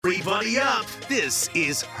Buddy up! This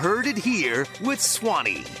is Heard It Here with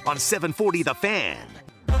Swanee on 740 The Fan.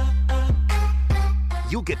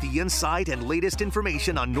 You'll get the insight and latest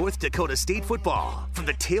information on North Dakota State football. From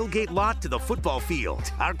the tailgate lot to the football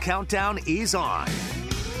field, our countdown is on.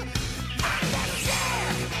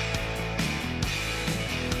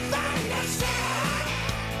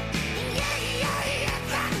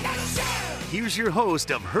 Here's your host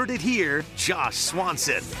of Heard It Here, Josh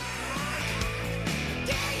Swanson.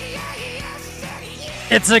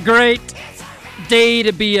 It's a great day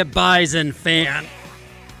to be a Bison fan.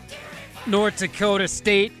 North Dakota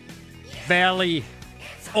State Valley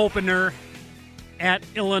opener at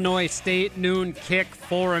Illinois State, noon kick,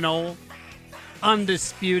 4-0.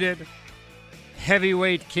 Undisputed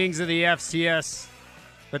heavyweight kings of the FCS.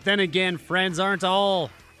 But then again, friends, aren't all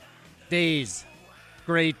days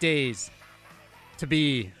great days to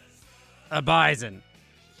be a Bison?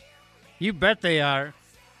 You bet they are.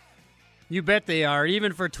 You bet they are.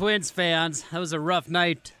 Even for Twins fans, that was a rough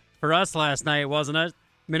night for us last night, wasn't it?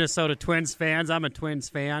 Minnesota Twins fans. I'm a Twins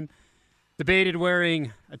fan. Debated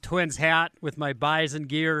wearing a Twins hat with my Bison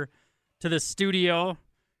gear to the studio.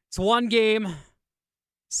 It's one game.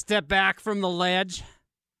 Step back from the ledge.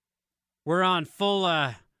 We're on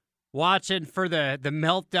full watching for the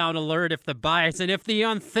meltdown alert if the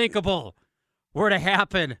unthinkable were to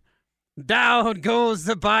happen. Down goes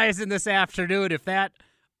the Bison this afternoon if that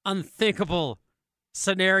unthinkable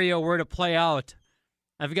scenario were to play out.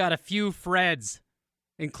 I've got a few friends,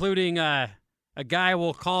 including a guy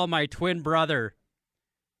we'll call my twin brother.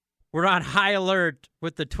 We're on high alert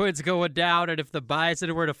with the Twins going down, and if the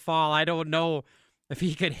Bison were to fall, I don't know if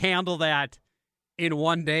he could handle that in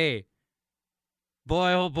one day.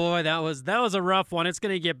 Boy, oh boy, that was a rough one. It's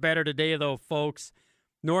going to get better today, though, folks.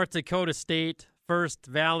 North Dakota State, first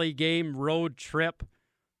Valley game, road trip,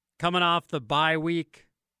 coming off the bye week.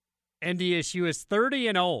 NDSU is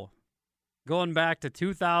 30-0, going back to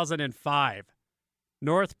 2005.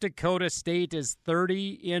 North Dakota State is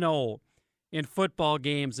 30-0 in football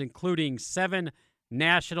games, including 7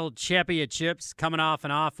 national championships coming off an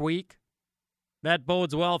off week. That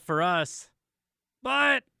bodes well for us.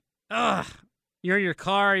 But, you're in your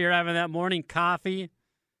car, you're having that morning coffee,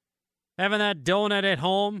 having that donut at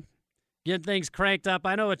home, getting things cranked up.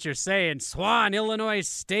 I know what you're saying. Swan, Illinois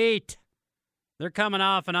State. They're coming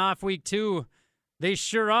off an off week, too. They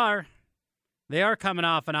sure are. They are coming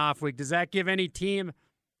off an off week. Does that give any team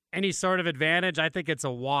any sort of advantage? I think it's a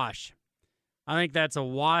wash. I think that's a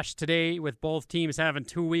wash today with both teams having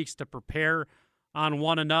 2 weeks to prepare on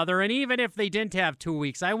one another. And even if they didn't have 2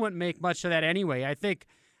 weeks, I wouldn't make much of that anyway. I think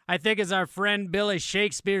as our friend Billy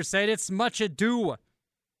Shakespeare said, it's much ado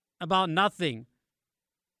about nothing.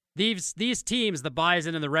 These teams, the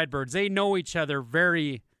Bison and the Redbirds, they know each other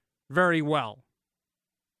very, very well.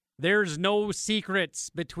 There's no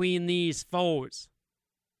secrets between these foes.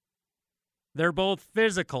 They're both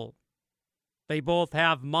physical. They both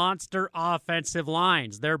have monster offensive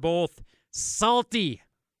lines. They're both salty.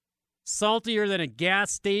 Saltier than a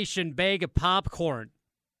gas station bag of popcorn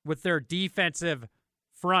with their defensive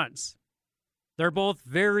fronts. They're both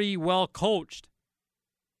very well coached.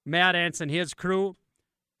 Matt Entz and his crew,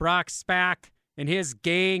 Brock Spack and his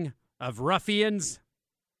gang of ruffians,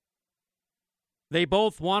 they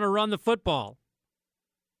both want to run the football.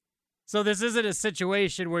 So this isn't a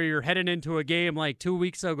situation where you're heading into a game like 2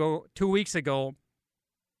 weeks ago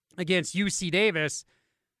against UC Davis,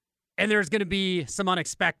 and there's going to be some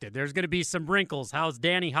unexpected. There's going to be some wrinkles. How's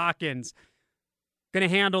Danny Hawkins going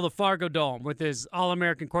to handle the Fargo Dome with his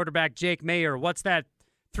All-American quarterback Jake Mayer? What's that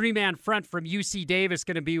three-man front from UC Davis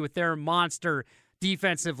going to be with their monster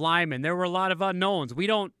defensive linemen? There were a lot of unknowns. We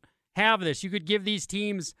don't have this. You could give these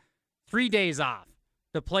teams 3 days off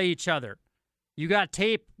to play each other. You got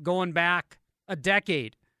tape going back a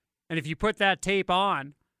decade. And if you put that tape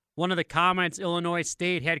on, one of the comments Illinois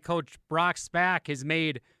State head coach Brock Spack has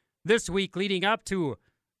made this week leading up to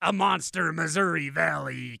a monster Missouri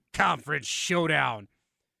Valley Conference showdown.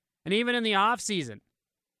 And even in the offseason,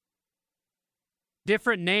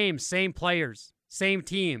 different names, same players, same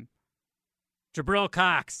team. Jabril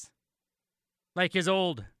Cox, like his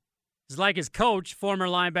coach, former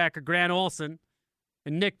linebacker Grant Olson,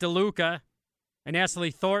 and Nick DeLuca, and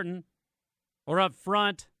Esley Thornton, or up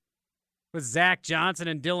front with Zach Johnson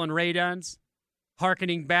and Dylan Raduns,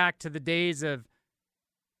 hearkening back to the days of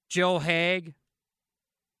Joe Haig,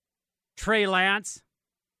 Trey Lance,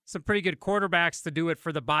 some pretty good quarterbacks to do it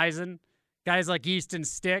for the Bison. Guys like Easton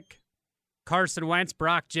Stick, Carson Wentz,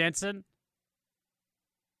 Brock Jensen,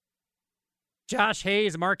 Josh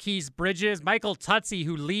Hayes, Marquise Bridges, Michael Tutsi,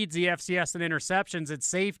 who leads the FCS in interceptions at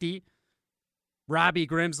safety, Robbie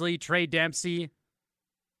Grimsley, Trey Dempsey,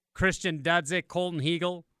 Christian Dudzik, Colton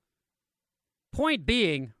Hegel. Point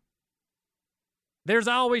being, there's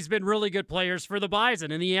always been really good players for the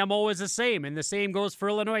Bison, and the MO is the same, and the same goes for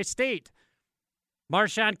Illinois State.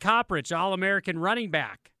 Marshawn Coprich, All-American running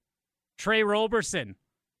back. Trey Roberson,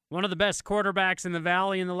 one of the best quarterbacks in the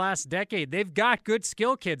Valley in the last decade. They've got good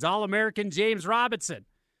skill kids. All-American James Robinson.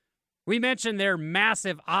 We mentioned their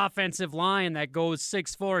massive offensive line that goes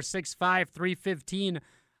 6'4", 6'5", 315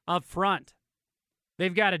 up front.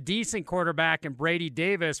 They've got a decent quarterback in Brady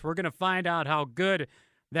Davis. We're going to find out how good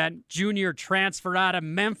that junior transfer out of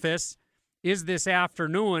Memphis is this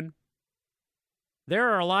afternoon. There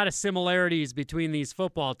are a lot of similarities between these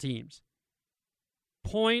football teams.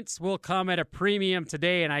 Points will come at a premium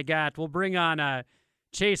today, and we'll bring on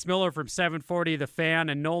Chase Miller from 740 The Fan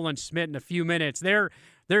and Nolan Schmidt in a few minutes. They're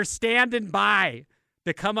standing by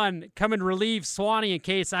to come and relieve Swanee in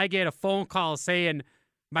case I get a phone call saying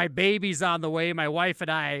my baby's on the way. My wife and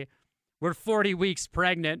I, we're 40 weeks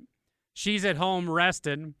pregnant. She's at home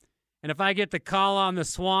resting. And if I get the call on the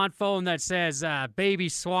Swan phone that says baby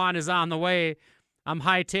Swan is on the way, I'm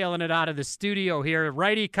hightailing it out of the studio here.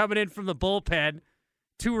 Righty coming in from the bullpen.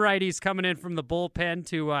 Two righties coming in from the bullpen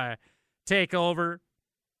to take over.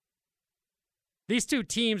 These two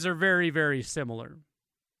teams are very, very similar.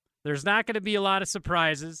 There's not going to be a lot of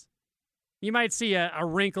surprises. You might see a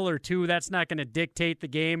wrinkle or two. That's not going to dictate the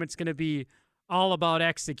game. It's going to be all about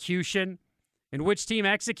execution and which team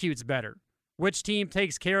executes better, which team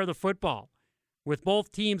takes care of the football. With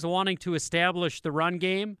both teams wanting to establish the run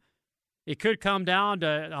game, it could come down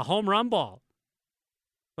to a home run ball.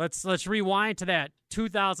 Let's rewind to that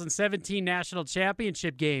 2017 National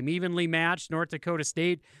Championship game, evenly matched, North Dakota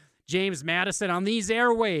State, James Madison on these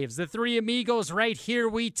airwaves. The Three Amigos right here,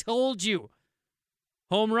 we told you.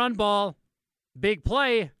 Home run ball, big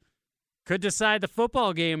play, could decide the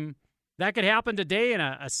football game. That could happen today in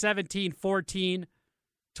a 17-14,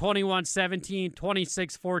 21-17,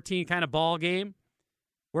 26-14 kind of ball game,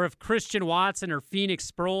 where if Christian Watson or Phoenix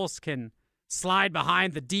Sproles can slide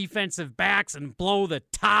behind the defensive backs and blow the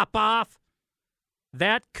top off,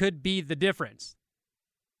 that could be the difference.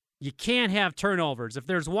 You can't have turnovers. If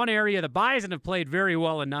there's one area the Bison have played very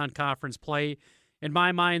well in non-conference play, in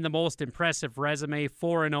my mind, the most impressive resume,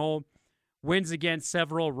 4-0, wins against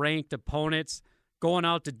several ranked opponents, going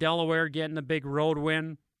out to Delaware, getting a big road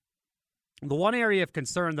win. The one area of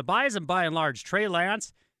concern, the Bison, by and large, Trey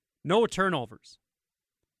Lance, no turnovers.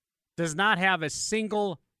 Does not have a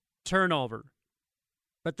single turnover.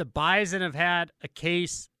 But the Bison have had a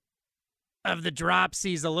case of the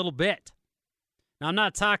dropsies a little bit. Now, I'm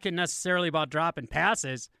not talking necessarily about dropping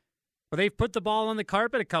passes, but they've put the ball on the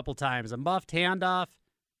carpet a couple times. A muffed handoff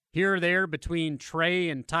here or there between Trey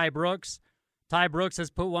and Ty Brooks. Ty Brooks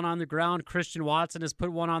has put one on the ground. Christian Watson has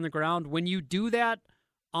put one on the ground. When you do that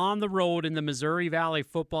on the road in the Missouri Valley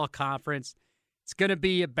Football Conference, it's going to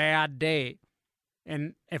be a bad day.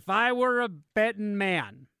 And if I were a betting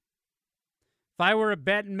man,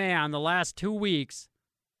 the last 2 weeks,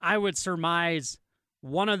 I would surmise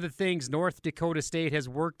one of the things North Dakota State has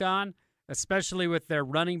worked on, especially with their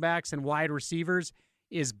running backs and wide receivers,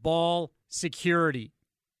 is ball security,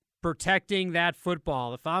 protecting that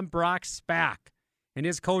football. If I'm Brock Spack and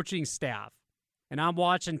his coaching staff, and I'm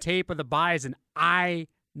watching tape of the Bison, I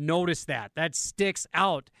notice that. That sticks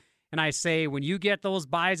out. And I say, when you get those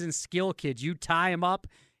Bison skill kids, you tie them up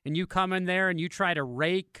and you come in there and you try to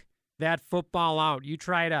rake that football out. You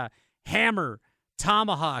try to hammer,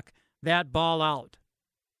 tomahawk that ball out.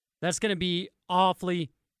 That's going to be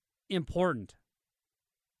awfully important.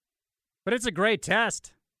 But it's a great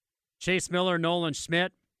test. Chase Miller, Nolan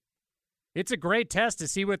Schmidt. It's a great test to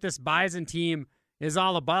see what this Bison team is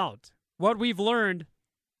all about. What we've learned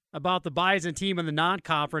about the Bison team in the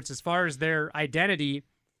non-conference as far as their identity,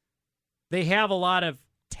 they have a lot of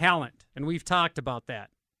talent, and we've talked about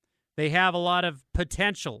that. They have a lot of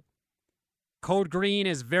potential. Code Green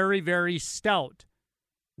is very, very stout.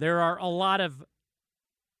 There are a lot of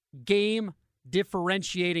game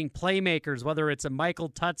differentiating playmakers, whether it's a Michael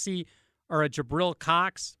Tutsi or a Jabril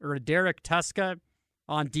Cox or a Derek Tuska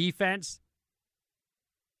on defense.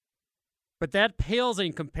 But that pales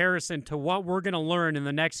in comparison to what we're going to learn in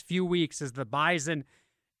the next few weeks as the Bison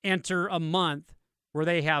enter a month where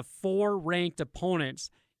they have 4 ranked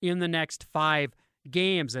opponents in the next 5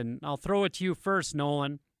 games. And I'll throw it to you first,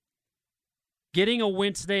 Nolan. Getting a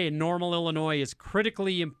win today in Normal, Illinois is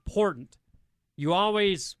critically important. You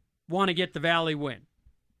always want to get the Valley win.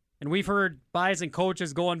 And we've heard Bison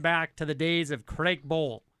coaches going back to the days of Craig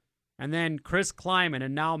Bowl and then Chris Kleiman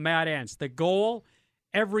and now Matt Entz. The goal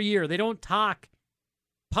every year, they don't talk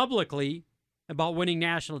publicly about winning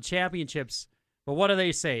national championships. But what do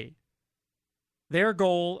they say? Their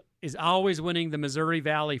goal is always winning the Missouri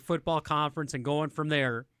Valley Football Conference and going from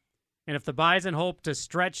there. And if the Bison hope to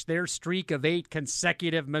stretch their streak of 8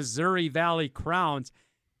 consecutive Missouri Valley crowns,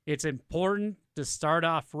 it's important to start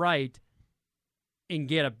off right and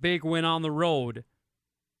get a big win on the road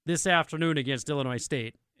this afternoon against Illinois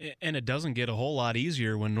State. And it doesn't get a whole lot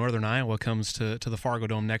easier when Northern Iowa comes to the Fargo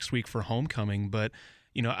Dome next week for homecoming. But,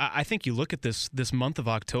 you know, I think you look at this month of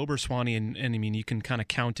October, Swanee, and I mean, you can kind of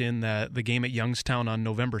count in the game at Youngstown on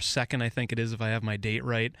November 2nd, I think it is, if I have my date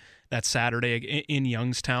right. That Saturday in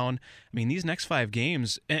Youngstown. I mean, these next 5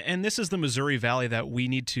 games, and this is the Missouri Valley that we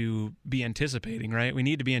need to be anticipating, right? We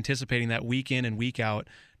need to be anticipating that week in and week out,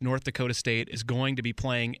 North Dakota State is going to be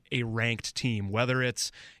playing a ranked team, whether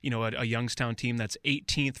it's, you know, a Youngstown team that's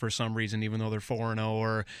 18th for some reason, even though they're 4-0,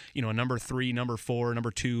 or, you know, a number 3, number 4, number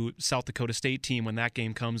 2 South Dakota State team when that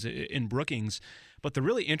game comes in Brookings. But the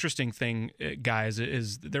really interesting thing, guys,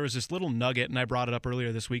 is there was this little nugget, and I brought it up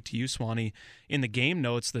earlier this week to you, Swanee, in the game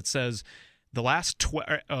notes that says the last this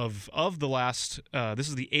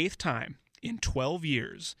is the 8th time in 12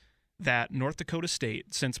 years that North Dakota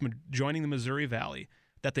State, since joining the Missouri Valley,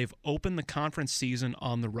 that they've opened the conference season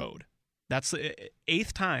on the road. That's the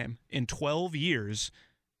 8th time in 12 years,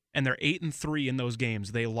 and they're 8-3 in those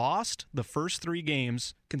games. They lost the first 3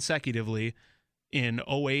 games consecutively in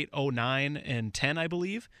 08, 09, and 10, I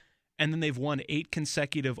believe. And then they've won 8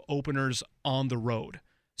 consecutive openers on the road.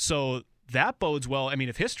 So that bodes well. I mean,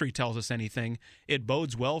 if history tells us anything, it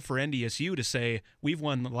bodes well for NDSU to say we've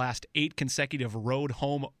won the last 8 consecutive road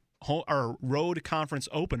conference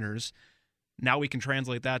openers. Now we can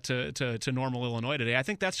translate that to normal Illinois today. I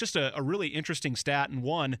think that's just a really interesting stat. And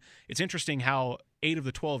one, it's interesting how 8 of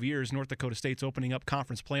the 12 years North Dakota State's opening up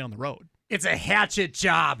conference play on the road. It's a hatchet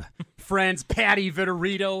job, friends. Patty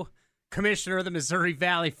Vitorito, commissioner of the Missouri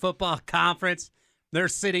Valley Football Conference. They're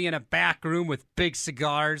sitting in a back room with big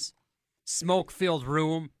cigars, smoke-filled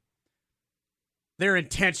room. They're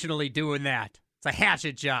intentionally doing that. It's a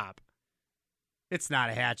hatchet job. It's not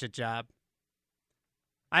a hatchet job.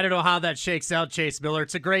 I don't know how that shakes out, Chase Miller.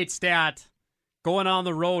 It's a great stat. Going on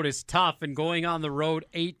the road is tough, and going on the road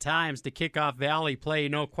 8 times to kick off Valley play,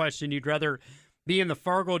 no question you'd rather be in the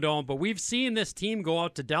Fargo Dome. But we've seen this team go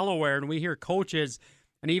out to Delaware, and we hear coaches,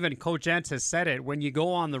 and even Coach Entz has said it, when you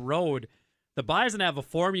go on the road, the Bison have a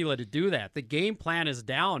formula to do that. The game plan is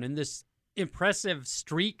down, and this impressive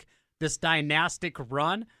streak, this dynastic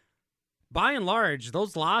run, by and large,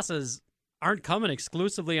 those losses aren't coming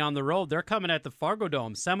exclusively on the road. They're coming at the Fargo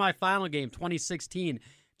Dome. Semifinal game, 2016,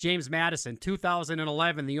 James Madison.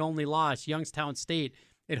 2011, the only loss, Youngstown State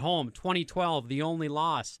at home. 2012, the only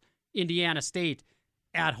loss, Indiana State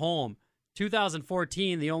at home.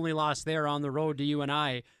 2014, the only loss there on the road to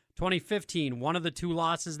UNI. 2015, one of the 2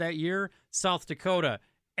 losses that year, South Dakota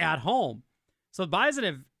at home. So the Bison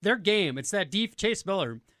have their game. It's that deep Chase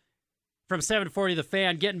Miller from 740 The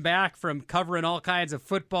Fan, getting back from covering all kinds of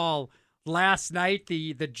football last night,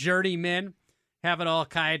 the journeyman having all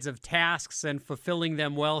kinds of tasks and fulfilling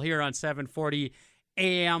them well here on 740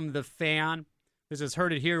 AM The Fan. This is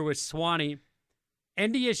Heard It Here with Swanee.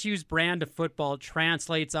 NDSU's brand of football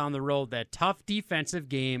translates on the road. That tough defensive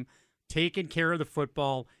game, taking care of the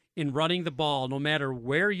football and running the ball no matter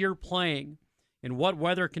where you're playing and what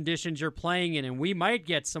weather conditions you're playing in. And we might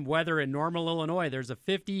get some weather in Normal, Illinois. There's a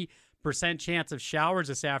 50% chance of showers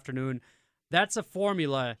this afternoon. That's a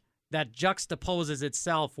formula that juxtaposes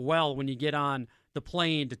itself well when you get on the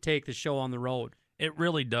plane to take the show on the road. It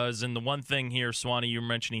really does. And the one thing here, Swanee, you're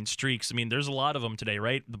mentioning streaks. I mean, there's a lot of them today,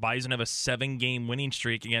 right? The Bison have a 7-game winning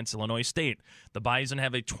streak against Illinois State. The Bison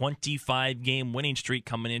have a 25-game winning streak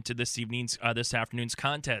coming into this afternoon's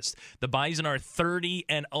contest. The Bison are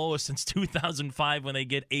 30-0 since 2005 when they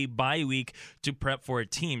get a bye week to prep for a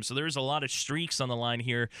team. So there's a lot of streaks on the line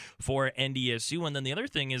here for NDSU. And then the other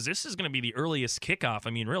thing is this is going to be the earliest kickoff.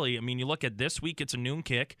 I mean, really, you look at this week, it's a noon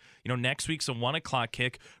kick. Next week's a 1 o'clock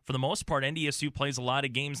kick. For the most part, NDSU plays a lot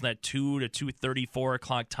of games in that 2 to 2:30, 4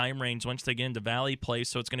 o'clock time range once they get into Valley play.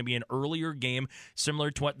 So it's going to be an earlier game,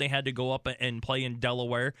 similar to what they had to go up and play in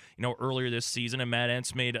Delaware, earlier this season. And Matt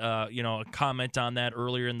Entz made, a comment on that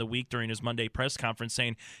earlier in the week during his Monday press conference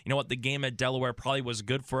saying, the game at Delaware probably was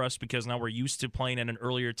good for us because now we're used to playing at an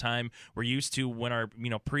earlier time. We're used to when our,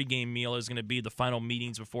 pregame meal is going to be the final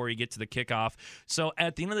meetings before you get to the kickoff. So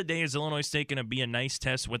at the end of the day, is Illinois State going to be a nice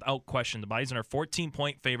test? Without question. The Bison are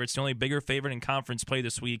 14-point favorites, the only bigger favorite in conference conference play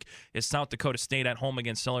this week is South Dakota State at home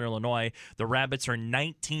against Southern Illinois. The Rabbits are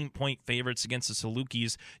 19-point favorites against the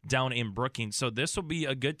Salukis down in Brookings. So this will be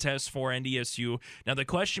a good test for NDSU. Now the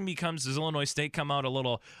question becomes, does Illinois State come out a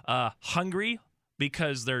little hungry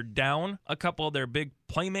because they're down a couple of their big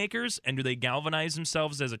playmakers, and do they galvanize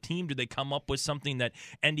themselves as a team? Do they come up with something that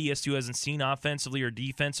NDSU hasn't seen offensively or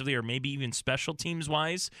defensively or maybe even special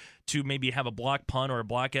teams-wise to maybe have a block punt or a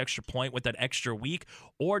block extra point with that extra week?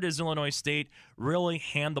 Or does Illinois State really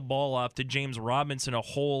hand the ball off to James Robinson a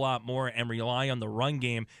whole lot more and rely on the run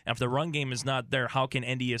game? And if the run game is not there, how can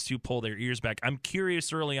NDSU pull their ears back? I'm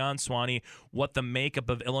curious early on, Swanee, what the makeup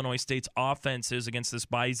of Illinois State's offense is against this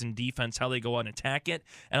Bison defense, how they go out and attack it.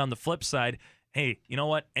 And on the flip side, hey, you know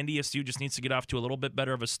what? NDSU just needs to get off to a little bit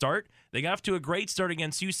better of a start. They got off to a great start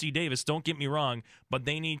against UC Davis, don't get me wrong, but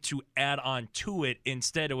they need to add on to it.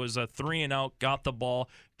 Instead, it was a 3-and-out, got the ball,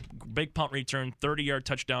 big punt return, 30-yard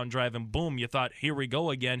touchdown drive, and boom, you thought, here we go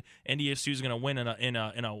again. NDSU's going to win in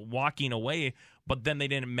a walking away, but then they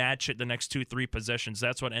didn't match it the next 2-3 possessions.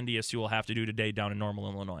 That's what NDSU will have to do today down in Normal,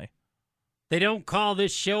 Illinois. They don't call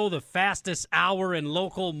this show the fastest hour in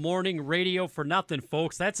local morning radio for nothing,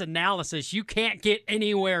 folks. That's analysis you can't get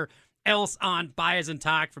anywhere else on Bison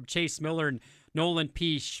Talk from Chase Miller and Nolan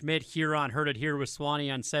P. Schmidt here on Heard It Here with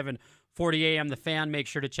Swanee on 740 AM The Fan. Make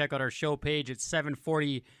sure to check out our show page at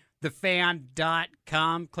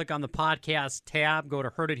 740thefan.com. Click on the podcast tab. Go to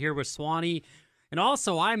Heard It Here with Swanee. And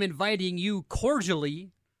also, I'm inviting you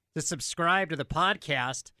cordially to subscribe to the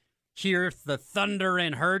podcast here, the Thunder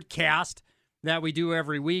and Herdcast, that we do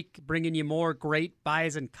every week, bringing you more great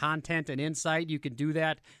Bison content and insight. You can do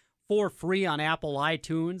that for free on Apple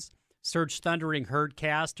iTunes. Search Thundering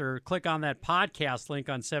Herdcast or click on that podcast link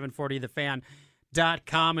on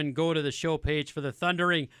 740thefan.com and go to the show page for the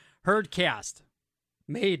Thundering Herdcast.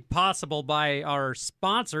 Made possible by our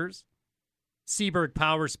sponsors, Seaberg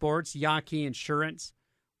Power Sports, Yankee Insurance,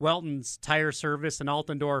 Welton's Tire Service, and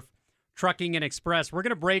Altendorf Trucking and Express. We're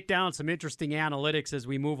going to break down some interesting analytics as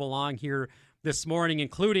we move along here this morning,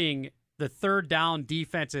 including the third down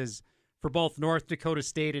defenses for both North Dakota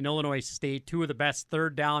State and Illinois State, two of the best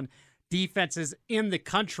third down defenses in the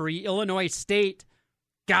country. Illinois State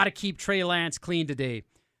got to keep Trey Lance clean today.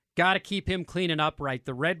 Got to keep him clean and upright.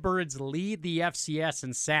 The Redbirds lead the FCS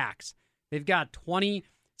in sacks. They've got 20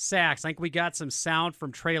 sacks. I think we got some sound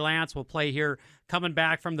from Trey Lance. We'll play here coming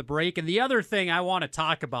back from the break. And the other thing I want to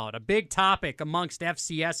talk about, a big topic amongst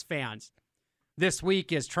FCS fans this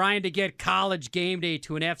week, is trying to get College Game Day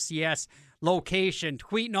to an FCS location,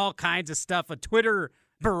 tweeting all kinds of stuff, a Twitter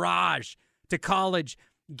barrage to College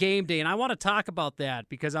Game Day. And I want to talk about that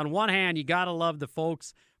because on one hand, you got to love the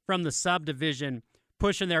folks from the subdivision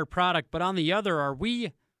pushing their product, but on the other, are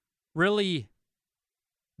we really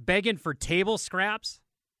begging for table scraps?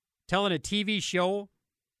 Telling a TV show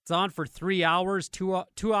it's on for 3 hours, 2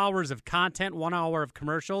 hours of content, 1 hour of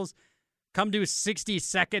commercials, come do 60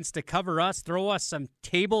 seconds to cover us, throw us some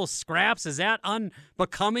table scraps? Is that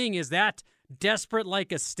unbecoming? Is that desperate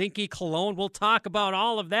like a stinky cologne? We'll talk about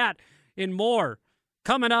all of that and more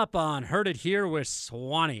coming up on Heard It Here with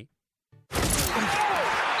Swanee.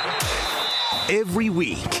 Every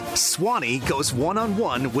week, Swanee goes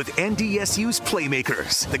one-on-one with NDSU's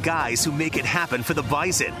playmakers, the guys who make it happen for the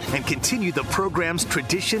Bison and continue the program's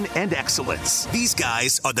tradition and excellence. These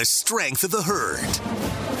guys are the strength of the herd.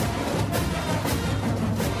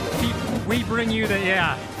 We bring you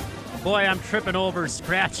boy, I'm tripping over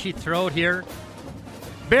scratchy throat here.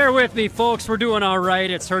 Bear with me, folks. We're doing all right.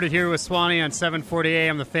 It's Heard It Here with Swanee on 740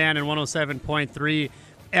 AM The Fan and 107.3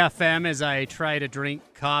 FM as I try to drink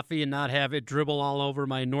coffee and not have it dribble all over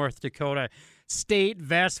my North Dakota State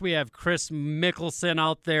vest. We have Chris Mickelson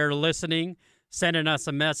out there listening, sending us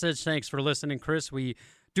a message. Thanks for listening, Chris. We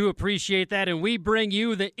do appreciate that. And we bring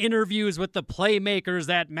you the interviews with the playmakers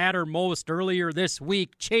that matter most. Earlier this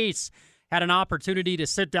week, Chase had an opportunity to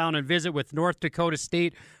sit down and visit with North Dakota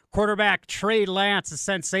State quarterback Trey Lance, a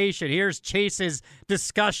sensation. Here's Chase's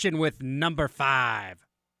discussion with number 5.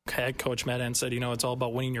 Head coach Matt N said, it's all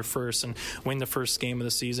about winning your first and winning the first game of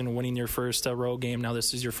the season, winning your first road game. Now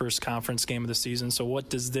this is your first conference game of the season. So what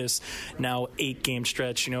does this now 8-game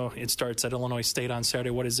stretch, it starts at Illinois State on Saturday.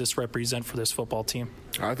 What does this represent for this football team?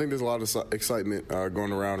 I think there's a lot of excitement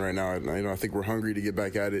going around right now. I think we're hungry to get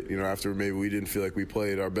back at it, after maybe we didn't feel like we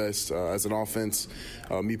played our best as an offense.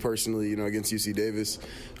 Me personally, against UC Davis,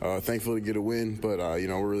 thankful to get a win, but,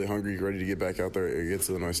 we're really hungry, ready to get back out there against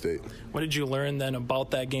Illinois State. What did you learn then about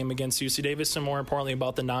that game game against UC Davis, and more importantly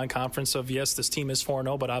about the non-conference of, yes, this team is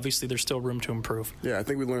 4-0, but obviously there's still room to improve. Yeah, I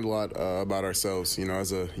think we learned a lot about ourselves,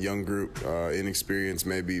 as a young group, inexperienced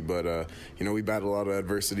maybe, but, we battled a lot of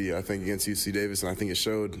adversity, I think, against UC Davis, and I think it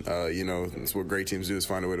showed. It's what great teams do, is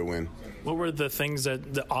find a way to win. What were the things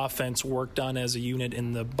that the offense worked on as a unit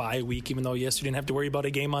in the bye week, even though, yes, you didn't have to worry about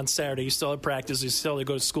a game on Saturday, you still had practice, you still had to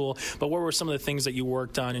go to school, but what were some of the things that you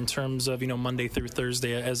worked on in terms of, Monday through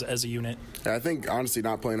Thursday as a unit? I think, honestly,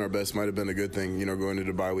 not playing our best might have been a good thing, going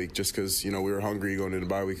into the bye week, just because, we were hungry going into the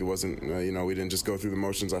bye week. It wasn't, we didn't just go through the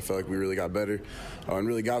motions. I felt like we really got better and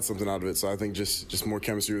really got something out of it. So I think just more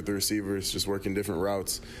chemistry with the receivers, just working different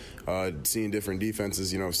routes, seeing different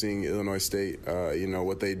defenses, seeing Illinois State,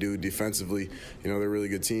 what they do defensively. They're a really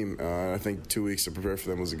good team. I think 2 weeks to prepare for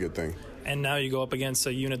them was a good thing. And now you go up against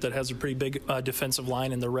a unit that has a pretty big defensive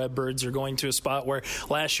line, and the Redbirds are going to a spot where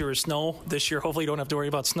last year was snow. This year, hopefully, you don't have to worry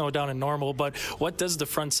about snow down in Normal. But what does the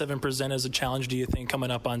front seven present as a challenge, do you think,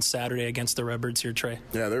 coming up on Saturday against the Redbirds here, Trey?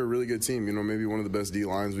 Yeah, they're a really good team. Maybe one of the best D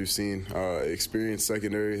lines we've seen. Experienced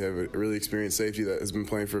secondary, have a really experienced safety that has been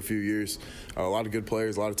playing for a few years. A lot of good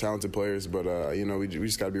players, a lot of talented players, but we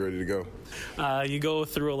just got to be ready to go. You go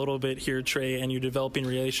through a little bit here, Trey, and you're developing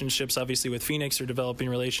relationships, obviously, with Phoenix. You're developing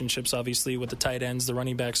relationships, obviously, with the tight ends, the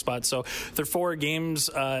running back spot. So through 4 games,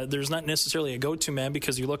 there's not necessarily a go-to man,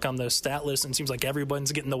 because you look on the stat list and it seems like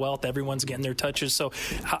everyone's getting the wealth, everyone's getting their touches. So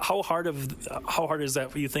how hard is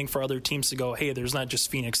that, you think, for other teams to go, hey, there's not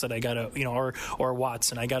just Phoenix that I got to, or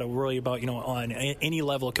Watson, I got to worry about, on any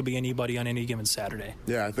level, it could be anybody on any given Saturday.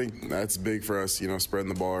 Yeah, I think that's big for us, spreading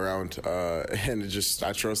the ball around. And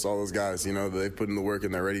I trust all those guys, they put in the work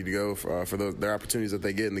and they're ready to go for their opportunities that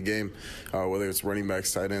they get in the game, whether it's running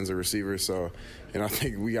backs, tight ends, or receivers. So, I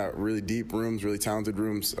think we got really deep rooms, really talented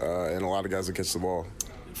rooms, and a lot of guys that catch the ball.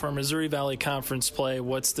 For Missouri Valley Conference play,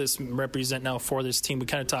 what's this represent now for this team? We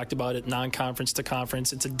kind of talked about it, non-conference to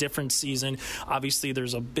conference. It's a different season. Obviously,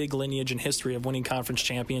 there's a big lineage and history of winning conference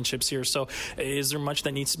championships here. So is there much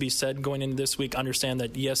that needs to be said going into this week? Understand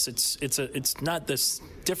that, yes, it's not this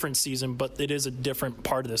different season, but it is a different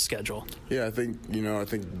part of the schedule. Yeah, I think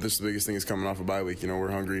this the biggest thing is coming off a bye week. We're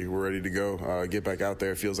hungry. We're ready to go. Get back out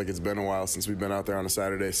there. It feels like it's been a while since we've been out there on a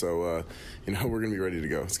Saturday. So, we're going to be ready to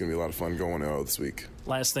go. It's going to be a lot of fun going this week.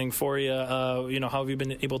 Last thing for you, how have you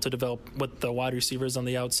been able to develop what the wide receivers on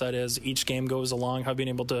the outside as each game goes along? How have you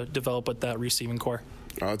been able to develop with that receiving core?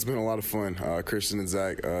 It's been a lot of fun. Christian and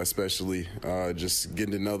Zach, especially, just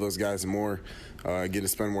getting to know those guys more, getting to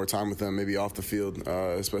spend more time with them, maybe off the field,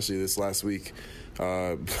 especially this last week.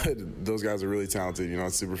 But those guys are really talented.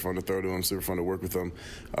 It's super fun to throw to them, super fun to work with them.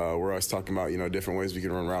 We're always talking about, different ways we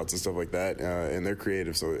can run routes and stuff like that, and they're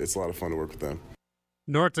creative, so it's a lot of fun to work with them.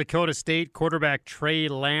 North Dakota State quarterback Trey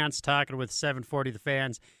Lance talking with 740 The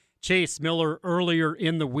Fans. Chase Miller earlier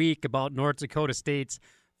in the week about North Dakota State's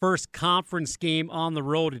first conference game on the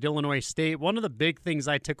road at Illinois State. One of the big things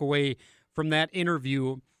I took away from that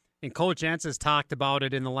interview, and Coach Entz has talked about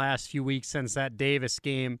it in the last few weeks since that Davis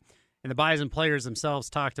game, and the Bison players themselves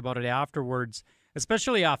talked about it afterwards,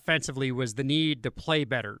 especially offensively, was the need to play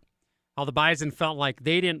better. How the Bison felt like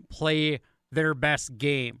they didn't play their best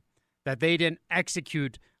game, that they didn't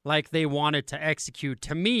execute like they wanted to execute.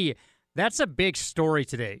 To me, that's a big story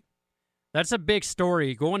today. That's a big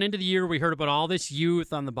story. Going into the year, we heard about all this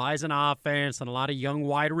youth on the Bison offense and a lot of young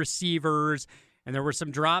wide receivers, and there were some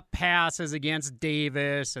drop passes against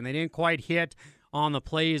Davis, and they didn't quite hit on the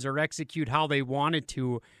plays or execute how they wanted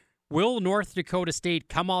to. Will North Dakota State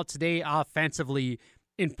come out today offensively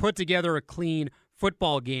and put together a clean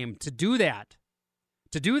football game? To do that,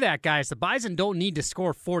 guys, the Bison don't need to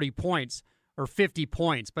score 40 points or 50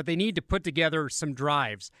 points, but they need to put together some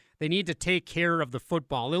drives. They need to take care of the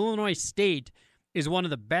football. Illinois State is one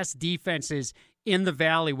of the best defenses in the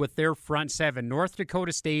Valley with their front seven. North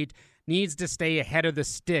Dakota State needs to stay ahead of the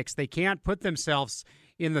sticks. They can't put themselves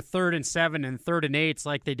in the 3rd and 7 and 3rd and 8s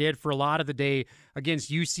like they did for a lot of the day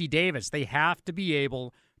against UC Davis. They have to be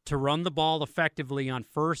able to run the ball effectively on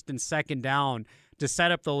 1st and 2nd down to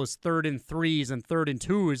set up those 3rd and 3s and 3rd and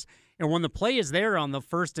 2s. And when the play is there on the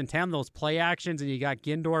 1st and 10, those play actions, and you got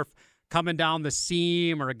Gindorf coming down the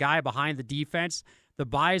seam or a guy behind the defense, the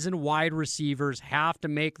Bison wide receivers have to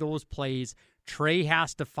make those plays. Trey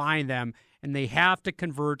has to find them, and they have to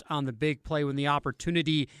convert on the big play when the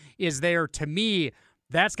opportunity is there. To me,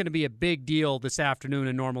 that's going to be a big deal this afternoon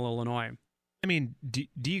in Normal, Illinois. I mean, do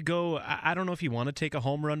you go? I don't know if you want to take a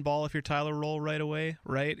home run ball if you're Tyler Roll right away,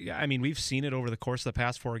 right? I mean, we've seen it over the course of the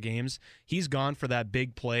past 4 games. He's gone for that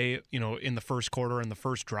big play, in the first quarter and the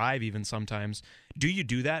first drive even sometimes. Do you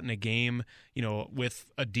do that in a game,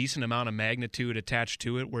 with a decent amount of magnitude attached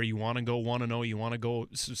to it where you want to go 1-0, you want to go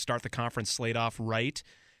start the conference slate off right?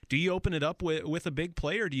 Do you open it up with a big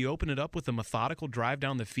play, or do you open it up with a methodical drive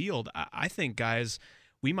down the field? I think, guys,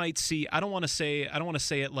 we might see, I don't want to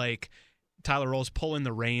say it like Tyler Roll's pulling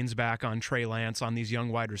the reins back on Trey Lance on these young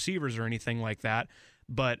wide receivers or anything like that.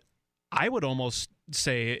 But I would almost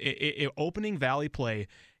say opening Valley play,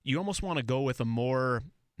 you almost want to go with a more,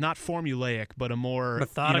 not formulaic, but a more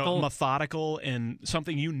methodical and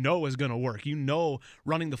something is going to work.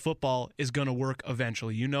 Running the football is going to work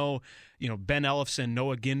eventually. Ben Ellefson,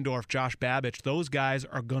 Noah Gindorf, Josh Babich, those guys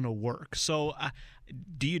are going to work. So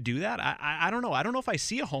do you do that? I don't know. I don't know if I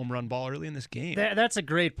see a home run ball early in this game. That's a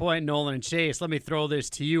great point, Nolan and Chase. Let me throw this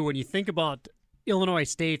to you. When you think about Illinois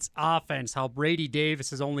State's offense, how Brady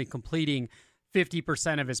Davis is only completing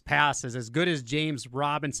 50% of his passes, as good as James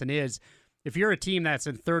Robinson is, if you're a team that's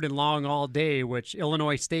in 3rd and long all day, which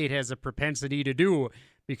Illinois State has a propensity to do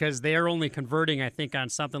because they're only converting, I think, on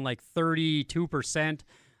something like 32%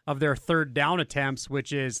 of their 3rd down attempts,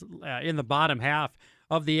 which is in the bottom half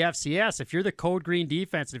of the FCS. If you're the Code Green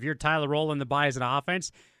defense, if you're Tyler Roll and the Bison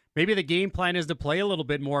offense, maybe the game plan is to play a little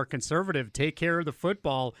bit more conservative, take care of the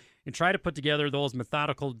football, and try to put together those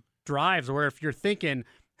methodical drives where if you're thinking,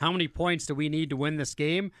 how many points do we need to win this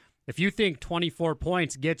game? If you think 24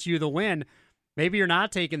 points gets you the win, maybe you're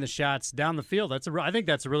not taking the shots down the field. I think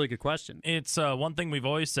that's a really good question. It's one thing we've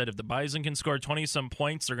always said. If the Bison can score 20-some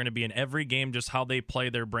points, they're going to be in every game just how they play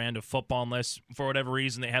their brand of football, unless for whatever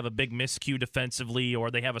reason they have a big miscue defensively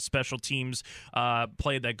or they have a special teams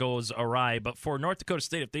play that goes awry. But for North Dakota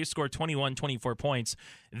State, if they score 21, 24 points,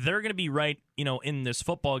 they're going to be right, in this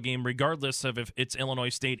football game, regardless of if it's Illinois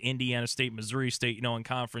State, Indiana State, Missouri State, in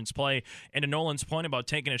conference play. And to Nolan's point about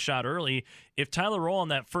taking a shot early, if Tyler Roll on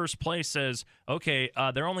that first play says, okay,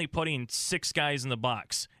 they're only putting 6 guys in the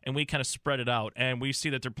box, and we kind of spread it out, and we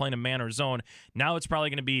see that they're playing a man or zone, now it's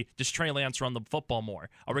probably going to be, does Trey Lance run the football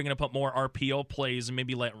more? Are we going to put more RPO plays and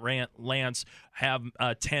maybe let Lance have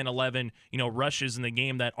 10, 11, rushes in the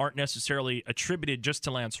game that aren't necessarily attributed just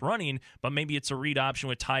to Lance running, but maybe it's a read option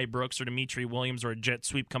with Ty Brooks or Dimitri Williams or a jet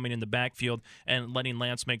sweep coming in the backfield and letting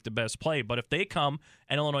Lance make the best play. But if they come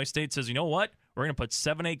and Illinois State says, you know what? We're going to put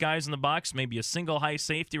 7, 8 guys in the box, maybe a single high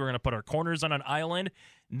safety. We're going to put our corners on an island.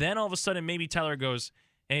 Then all of a sudden, maybe Tyler goes,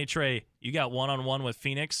 hey, Trey, you got one-on-one with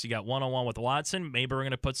Phoenix. You got one-on-one with Watson. Maybe we're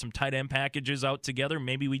going to put some tight end packages out together.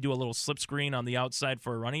 Maybe we do a little slip screen on the outside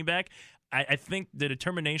for a running back. I think the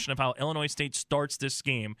determination of how Illinois State starts this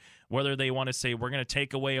game, whether they want to say we're going to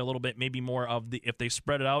take away a little bit, maybe more of the, if they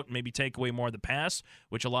spread it out, maybe take away more of the pass,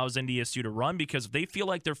 which allows NDSU to run, because if they feel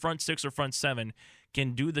like their front 6 or front 7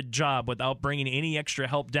 can do the job without bringing any extra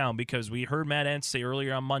help down, because we heard Matt Entz say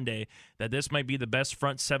earlier on Monday that this might be the best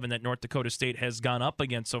front 7 that North Dakota State has gone up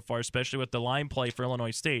against so far, especially with the line play for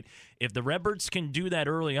Illinois State. If the Redbirds can do that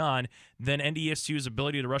early on, then NDSU's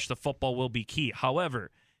ability to rush the football will be key. However,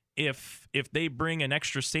 if they bring an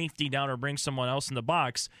extra safety down or bring someone else in the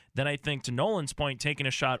box, then I think, to Nolan's point, taking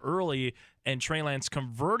a shot early and Trey Lance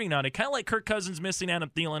converting on it, kind of like Kirk Cousins missing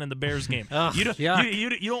Adam Thielen in the Bears game. You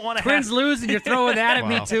don't want to Twins lose and you're throwing that at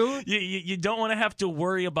me too? You don't want to have to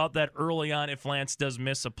worry about that early on if Lance does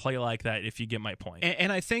miss a play like that, if you get my point.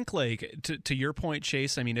 And I think, like, to your point,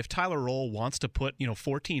 Chase, I mean, if Tyler Roll wants to put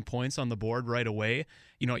 14 points on the board right away,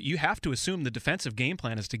 you have to assume the defensive game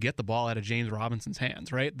plan is to get the ball out of James Robinson's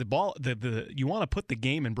hands, right? The ball, you want to put the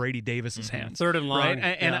game in Brady Davis's hands. 3rd and long. Right?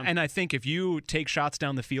 And I think if you take shots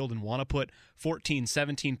down the field and want to put 14,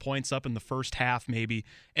 17 points up in the first half maybe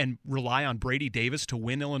and rely on Brady Davis to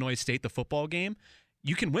win Illinois State the football game,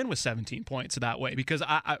 you can win with 17 points that way, because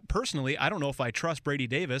I personally, I don't know if I trust Brady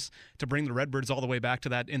Davis to bring the Redbirds all the way back to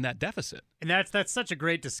that in that deficit. And that's such a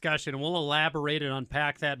great discussion, and we'll elaborate and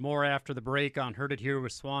unpack that more after the break on Heard It Here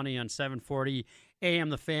with Swanee on 740 AM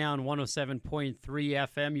The Fan, 107.3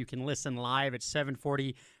 FM. You can listen live at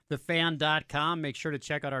 740thefan.com. Make sure to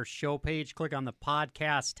check out our show page. Click on the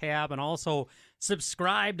podcast tab, and also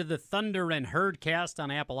subscribe to the Thunder and Herdcast on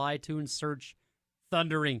Apple iTunes. Search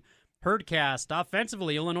Thundering Herdcast.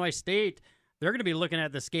 Offensively, Illinois State, they're going to be looking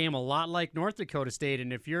at this game a lot like North Dakota State.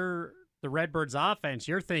 And if you're the Redbirds offense,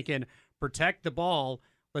 you're thinking, protect the ball.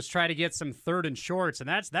 Let's try to get some 3rd and shorts. And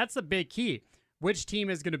that's the big key. Which team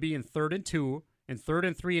is going to be in 3rd and 2 and 3rd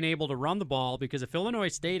and 3 and able to run the ball? Because if Illinois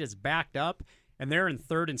State is backed up and they're in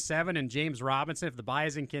 3rd and 7, and James Robinson, if the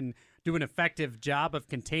Bison can do an effective job of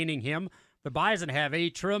containing him, The Bison have a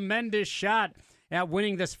tremendous shot at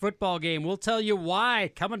winning this football game. We'll tell you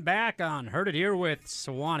why coming back on Heard It Here with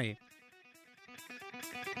Swanee.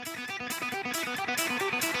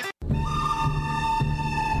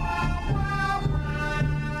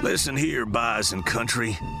 Listen here, Bison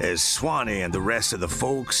Country, as Swanee and the rest of the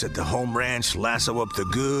folks at the home ranch lasso up the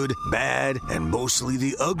good, bad, and mostly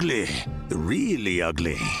the ugly. The really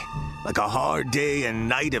ugly. Like a hard day and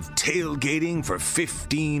night of tailgating for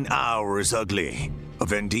 15 hours ugly. Of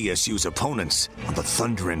NDSU's opponents on the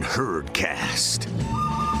Thunderin' Herd cast.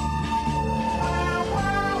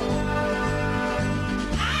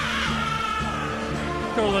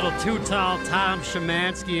 Go a little too tall Tom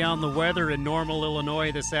Szymanski on the weather in Normal,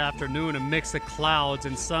 Illinois this afternoon. A mix of clouds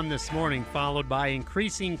and sun this morning, followed by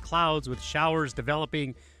increasing clouds with showers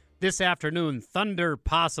developing this afternoon. Thunder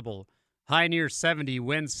possible. High near 70,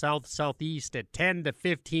 winds south-southeast at 10 to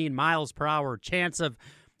 15 miles per hour. Chance of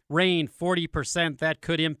rain 40%. That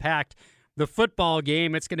could impact the football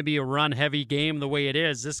game. It's going to be a run-heavy game the way it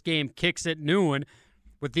is. This game kicks at noon.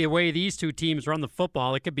 With the way these two teams run the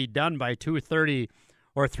football, it could be done by 2:30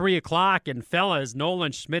 or 3 o'clock. And fellas,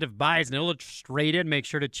 Nolan Schmidt of Bison Illustrated. Make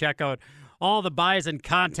sure to check out all the Bison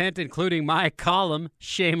content, including my column,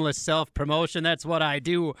 Shameless Self-Promotion. That's what I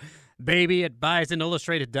do, baby, at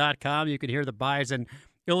BisonIllustrated.com. You can hear the Bison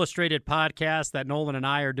Illustrated podcast that Nolan and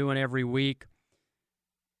I are doing every week.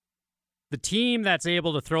 The team that's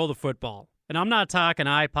able to throw the football, and I'm not talking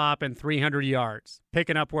eye-popping 300 yards,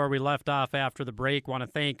 picking up where we left off after the break. Want to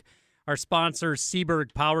thank our sponsors,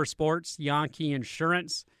 Seaberg Power Sports, Yankee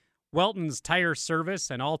Insurance, Welton's Tire Service,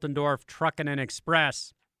 and Altendorf Trucking and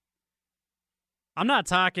Express. I'm not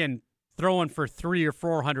talking throwing for 300 or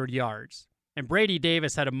 400 yards. And Brady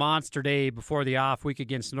Davis had a monster day before the off week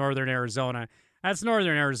against Northern Arizona. That's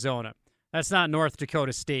Northern Arizona. That's not North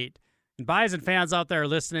Dakota State. And Bison fans out there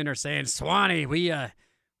listening are saying, Swanee, we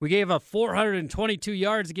gave up 422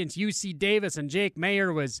 yards against UC Davis, and Jake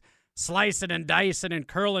Mayer was slicing and dicing and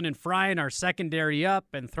curling and frying our secondary up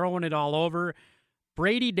and throwing it all over.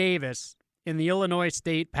 Brady Davis in the Illinois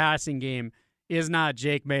State passing game is not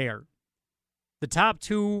Jake Mayer. The top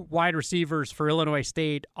two wide receivers for Illinois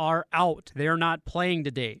State are out. They're not playing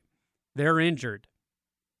today. They're injured.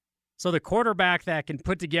 So the quarterback that can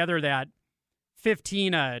put together that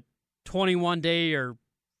 15-21 day or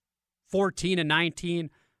 14-19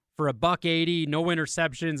 for $180, no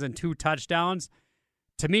interceptions and 2 touchdowns,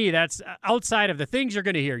 to me, that's outside of the things you're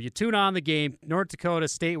going to hear. You tune on the game, North Dakota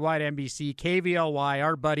statewide NBC, KVLY,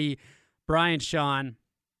 our buddy Brian Shawn,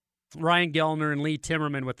 Ryan Gellner, and Lee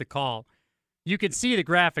Timmerman with the call. You can see the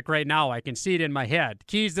graphic right now. I can see it in my head.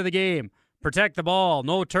 Keys to the game, protect the ball,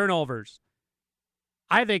 no turnovers.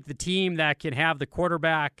 I think the team that can have the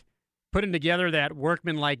quarterback putting together that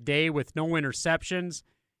workman-like day with no interceptions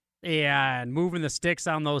and moving the sticks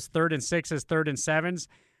on those 3rd and 6s, 3rd and 7s,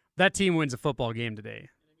 that team wins a football game today.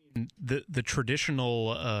 The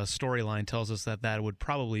traditional storyline tells us that would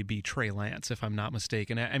probably be Trey Lance, if I'm not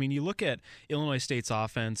mistaken. I mean, you look at Illinois State's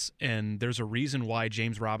offense, and there's a reason why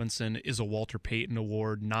James Robinson is a Walter Payton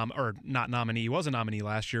Award not nominee. He was a nominee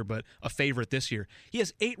last year, but a favorite this year. He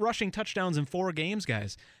has 8 rushing touchdowns in 4 games,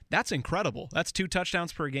 guys. That's incredible. That's 2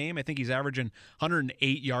 touchdowns per game. I think he's averaging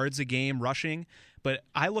 108 yards a game rushing. But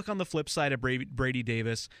I look on the flip side of Brady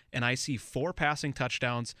Davis, and I see 4 passing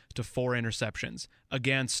touchdowns to 4 interceptions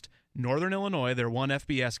against Northern Illinois, their one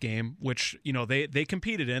FBS game, which they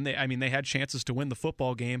competed in. They had chances to win the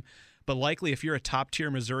football game. But likely, if you're a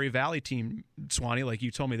top-tier Missouri Valley team, Swanee, like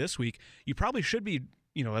you told me this week, you probably should be,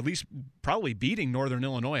 at least probably beating Northern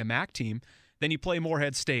Illinois, a MAC team. Then you play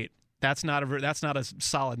Morehead State. That's not a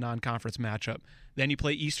solid non-conference matchup. Then you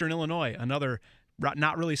play Eastern Illinois, another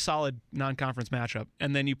not really solid non-conference matchup.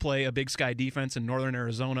 And then you play a Big Sky defense in Northern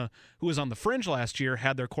Arizona, who was on the fringe last year,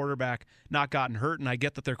 had their quarterback not gotten hurt. And I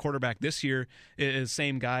get that their quarterback this year is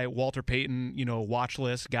same guy, Walter Payton, watch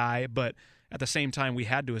list guy. But at the same time, we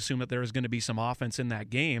had to assume that there was going to be some offense in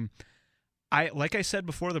that game. Like I said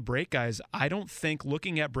before the break, guys, I don't think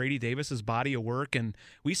looking at Brady Davis's body of work, and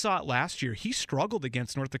we saw it last year, he struggled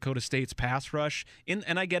against North Dakota State's pass rush.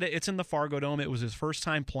 And I get it, it's in the Fargo Dome. It was his first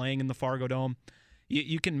time playing in the Fargo Dome.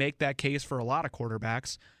 You can make that case for a lot of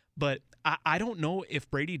quarterbacks, but I don't know if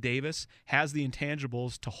Brady Davis has the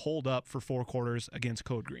intangibles to hold up for 4 quarters against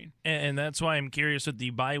Code Green. And that's why I'm curious with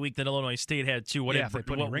the bye week that Illinois State had too. What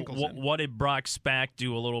did Brock Spack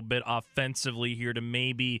do a little bit offensively here to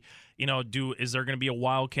maybe, is there going to be a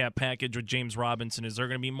Wildcat package with James Robinson? Is there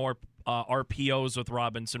going to be more RPOs with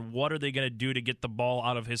Robinson? What are they going to do to get the ball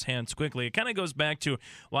out of his hands quickly? It kind of goes back to,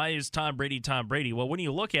 why is Tom Brady Tom Brady? Well, when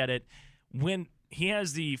you look at it, when he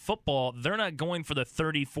has the football, they're not going for the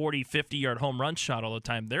 30, 40, 50-yard home run shot all the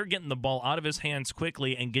time. They're getting the ball out of his hands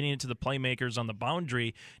quickly and getting it to the playmakers on the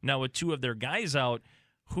boundary. Now with two of their guys out,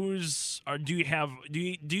 do you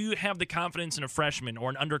have the confidence in a freshman or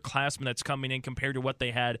an underclassman that's coming in compared to what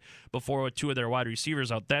they had before with two of their wide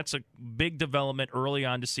receivers out? That's a big development early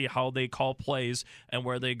on to see how they call plays and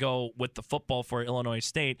where they go with the football for Illinois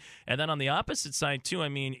State. And then on the opposite side too, I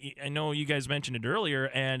mean, I know you guys mentioned it earlier,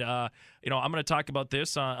 and I'm going to talk about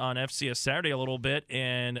this on FCS Saturday a little bit,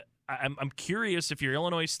 and I'm curious if you're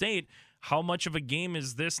Illinois State, how much of a game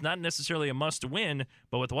is this? Not necessarily a must-win,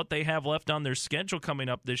 but with what they have left on their schedule coming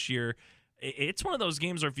up this year, it's one of those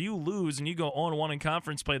games where if you lose and you go 0-1 in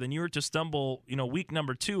conference play, then you were to stumble, week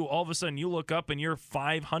number 2, all of a sudden you look up and you're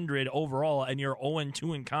 500 overall and you're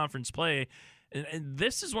 0-2 in conference play. And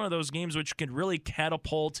this is one of those games which could really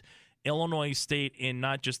catapult Illinois State in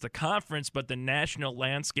not just the conference but the national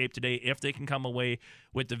landscape today if they can come away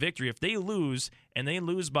with the victory. If they lose, and they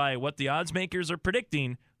lose by what the odds makers are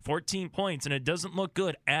predicting, 14 points, and it doesn't look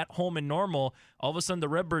good at home and Normal, all of a sudden the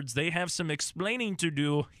Redbirds, they have some explaining to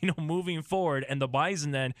do, moving forward, and the Bison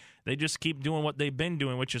then, they just keep doing what they've been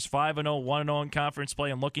doing, which is 5-0, 1-0 in conference play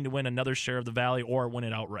and looking to win another share of the Valley or win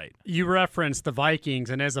it outright. You referenced the Vikings,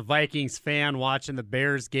 and as a Vikings fan watching the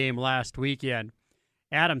Bears game last weekend,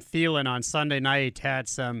 Adam Thielen on Sunday night had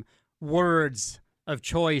some words of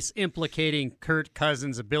choice implicating Kirk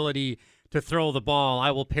Cousins' ability to throw the ball. I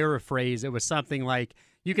will paraphrase. It was something like,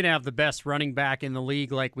 you can have the best running back in the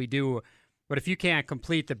league like we do, but if you can't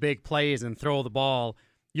complete the big plays and throw the ball,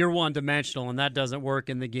 you're one-dimensional, and that doesn't work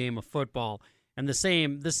in the game of football. And the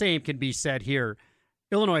same can be said here.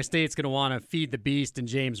 Illinois State's going to want to feed the beast in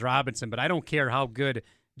James Robinson, but I don't care how good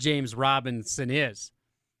James Robinson is.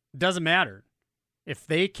 It doesn't matter. If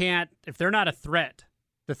they're not a threat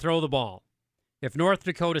to throw the ball, if North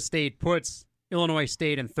Dakota State puts Illinois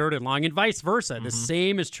State in third and long, and vice versa, the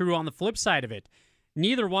same is true on the flip side of it.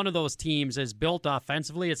 Neither one of those teams is built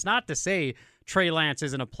offensively. It's not to say Trey Lance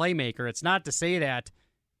isn't a playmaker. It's not to say that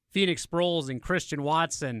Phoenix Sproles and Christian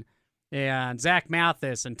Watson and Zach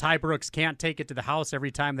Mathis and Ty Brooks can't take it to the house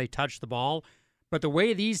every time they touch the ball. But the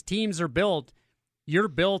way these teams are built, you're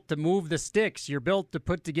built to move the sticks. You're built to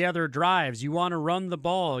put together drives. You want to run the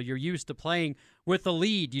ball. You're used to playing with a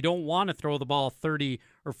lead. You don't want to throw the ball 30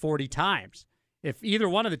 or 40 times. If either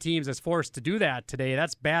one of the teams is forced to do that today,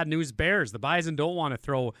 that's bad news Bears. The Bison don't want to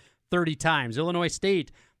throw 30 times. Illinois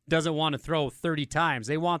State doesn't want to throw 30 times.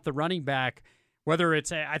 They want the running back, whether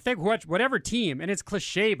it's, I think, whatever team, and it's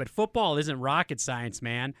cliche, but football isn't rocket science,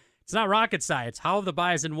 man. It's not rocket science. How have the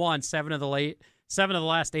Bison won 7 of the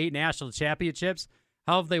last 8 national championships?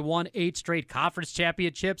 How have they won 8 straight conference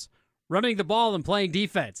championships? Running the ball and playing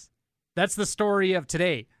defense. That's the story of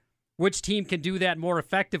today. Which team can do that more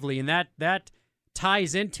effectively? And that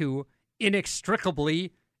ties into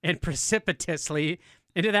inextricably and precipitously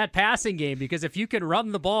into that passing game, because if you can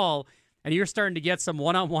run the ball and you're starting to get some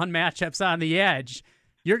one-on-one matchups on the edge,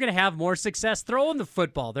 you're going to have more success throwing the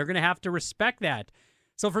football. They're going to have to respect that.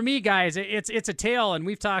 So for me, guys, it's a tale, and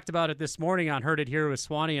we've talked about it this morning on Heard It Here with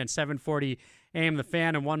Swanee on 740 AM The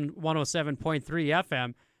Fan and 107.3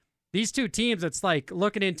 FM. These two teams, it's like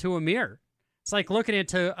looking into a mirror. It's like looking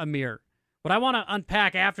into a mirror. What I want to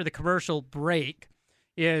unpack after the commercial break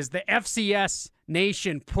is the FCS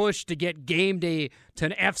Nation push to get game day to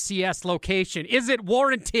an FCS location. Is it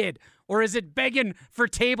warranted, or is it begging for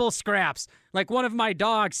table scraps? Like one of my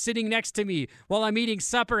dogs sitting next to me while I'm eating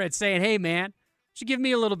supper and saying, hey, man, should give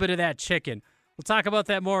me a little bit of that chicken. We'll talk about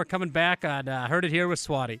that more coming back on Heard It Here with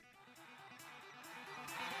Swanee.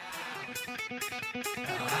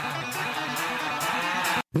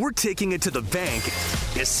 We're taking it to the bank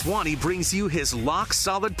as Swanee brings you his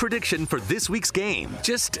lock-solid prediction for this week's game.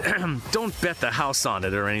 Just don't bet the house on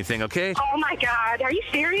it or anything, okay? Oh, my God. Are you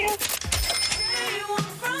serious?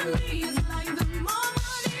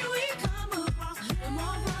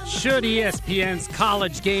 Should ESPN's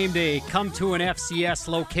College Game Day come to an FCS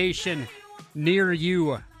location near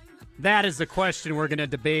you? That is the question we're going to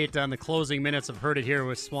debate on the closing minutes of Heard It Here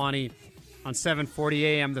with Swanee on 740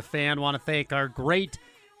 AM The Fan. Want to thank our great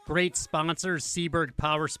sponsors, Seaberg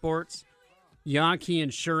Power Sports, Yankee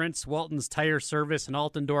Insurance, Walton's Tire Service, and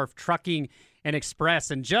Altendorf Trucking and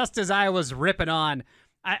Express. And just as I was ripping on,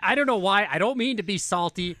 I don't know why, I don't mean to be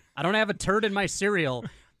salty. I don't have a turd in my cereal,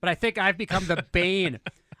 but I think I've become the bane.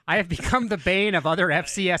 I have become the bane of other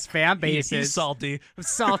FCS fan bases. He's salty.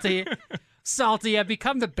 Salty. I've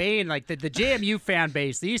become the bane, like the JMU fan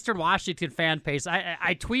base, the Eastern Washington fan base.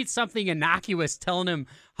 I tweet something innocuous telling them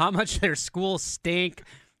how much their schools stink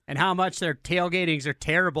and how much their tailgatings are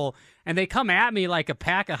terrible, and they come at me like a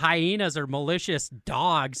pack of hyenas or malicious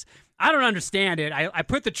dogs. I don't understand it. I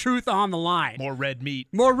put the truth on the line. More red meat.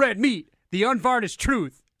 More red meat. The unvarnished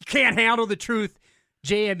truth. You can't handle the truth,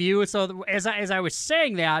 JMU. So as I was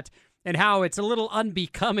saying that, and how it's a little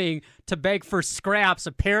unbecoming to beg for scraps,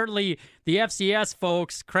 apparently the FCS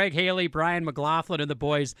folks, Craig Haley, Brian McLaughlin, and the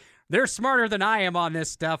boys, they're smarter than I am on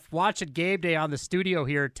this stuff. Watching Game Day on the studio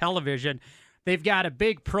here, television. They've got a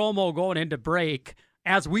big promo going into break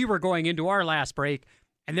as we were going into our last break.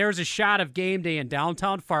 And there's a shot of Game Day in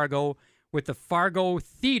downtown Fargo with the Fargo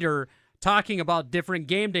Theater talking about different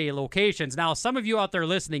Game Day locations. Now, some of you out there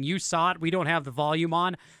listening, you saw it. We don't have the volume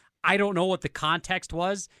on. I don't know what the context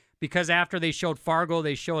was, because after they showed Fargo,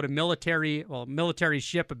 they showed a military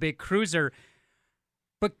ship, a big cruiser.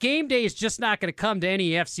 But Game Day is just not going to come to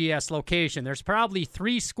any FCS location. There's probably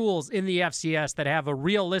 3 schools in the FCS that have a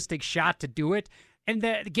realistic shot to do it. And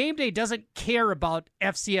the Game Day doesn't care about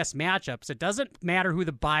FCS matchups. It doesn't matter who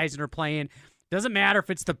the Bison are playing. It doesn't matter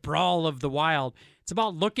if it's the Brawl of the Wild. It's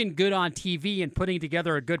about looking good on TV and putting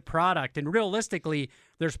together a good product. And realistically,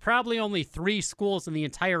 there's probably only 3 schools in the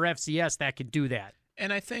entire FCS that could do that.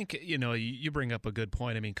 And I think, you bring up a good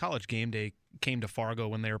point. I mean, College Game Day came to Fargo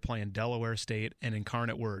when they were playing Delaware State and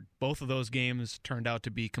Incarnate Word. Both of those games turned out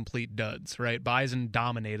to be complete duds, right? Bison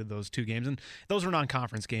dominated those 2 games, and those were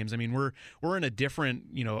non-conference games. I mean, we're in a different,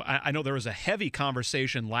 I know there was a heavy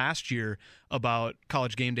conversation last year about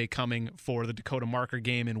College Game Day coming for the Dakota Marker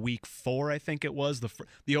game in week 4, I think it was,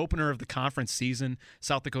 the opener of the conference season,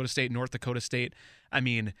 South Dakota State, North Dakota State. I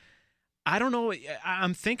mean, I don't know.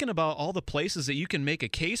 I'm thinking about all the places that you can make a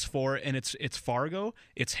case for, and it's Fargo,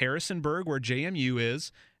 it's Harrisonburg, where JMU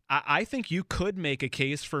is. I think you could make a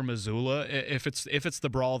case for Missoula if it's the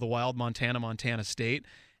Brawl of the Wild, Montana State.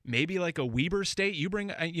 Maybe like a Weber State. You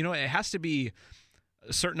bring, it has to be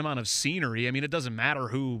a certain amount of scenery. I mean, it doesn't matter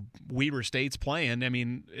who Weber State's playing. I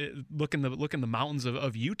mean, look in the mountains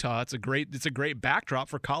of Utah. It's a great backdrop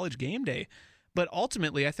for College Game Day. But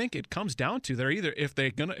ultimately, I think it comes down to if they're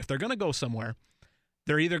gonna go somewhere,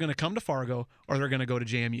 they're either gonna come to Fargo or they're gonna go to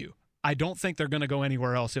JMU. I don't think they're gonna go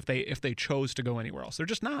anywhere else if they chose to go anywhere else. They're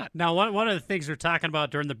just not. Now, one of the things we're talking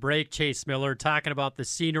about during the break, Chase Miller, talking about the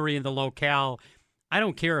scenery and the locale. I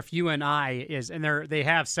don't care if UNI is, and they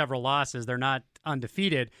have several losses. They're not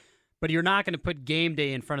undefeated, but you're not going to put Game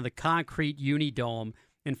Day in front of the concrete Unidome,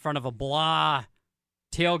 in front of a blah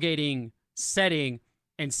tailgating setting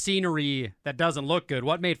and scenery that doesn't look good.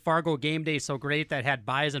 What made Fargo Game Day so great that had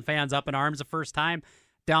Bison fans up in arms the first time?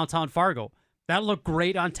 Downtown Fargo. That looked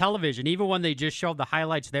great on television. Even when they just showed the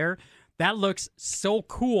highlights there, that looks so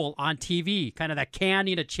cool on TV. Kind of that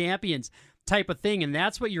Canyon of Champions type of thing. And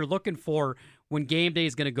that's what you're looking for when Game Day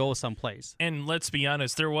is going to go someplace. And let's be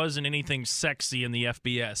honest, there wasn't anything sexy in the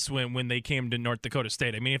FBS when they came to North Dakota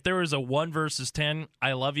State. I mean, if there was a 1 versus 10,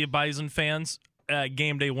 I love you, Bison fans,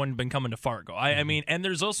 Game Day wouldn't have been coming to Fargo. I mean, and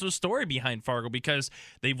there's also a story behind Fargo because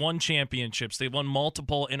they've won championships. They've won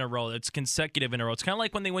multiple in a row. It's consecutive in a row. It's kind of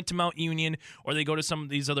like when they went to Mount Union or they go to some of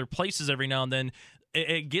these other places every now and then.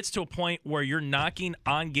 It gets to a point where you're knocking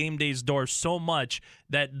on Game Day's door so much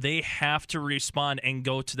that they have to respond and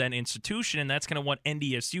go to that institution, and that's kind of what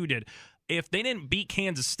NDSU did. If they didn't beat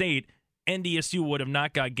Kansas State, NDSU would have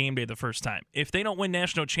not got Game Day the first time. If they don't win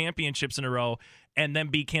national championships in a row and then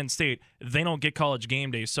beat Kansas State, they don't get College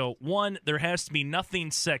Game Day. So, one, there has to be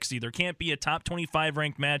nothing sexy. There can't be a top 25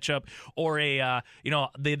 ranked matchup or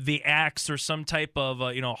the axe or some type of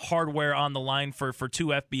hardware on the line for 2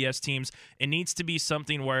 FBS teams. It needs to be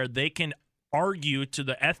something where they can argue to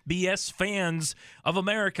the FBS fans of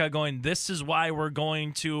America going, this is why we're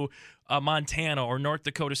going to Montana or North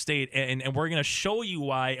Dakota State, and we're going to show you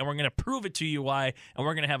why, and we're going to prove it to you why, and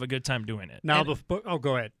we're going to have a good time doing it. Now,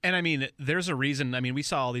 go ahead. And I mean, there's a reason. I mean, we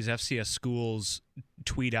saw all these FCS schools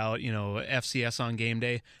tweet out, FCS on Game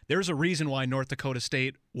Day. There's a reason why North Dakota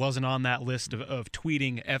State wasn't on that list of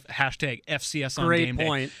tweeting hashtag FCS on Game Day. Great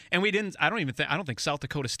point. And we didn't. I don't think South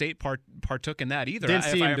Dakota State partook in that either. Didn't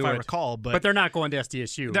see him do it. If I recall, but they're not going to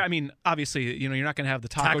SDSU. I mean, obviously, you're not going to have the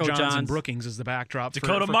Taco John's and Brookings as the backdrop.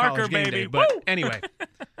 Dakota for Marker, College Game baby. Day. But anyway.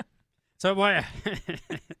 So what?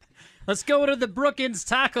 Let's go to the Brookings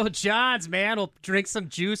Taco John's, man. We'll drink some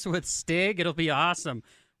juice with Stig. It'll be awesome.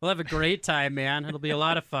 We'll have a great time, man. It'll be a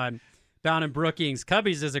lot of fun down in Brookings.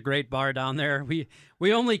 Cubby's is a great bar down there.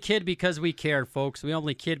 We only kid because we care, folks. We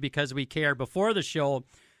only kid because we care. Before the show,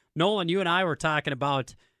 Nolan, you and I were talking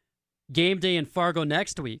about Game Day in Fargo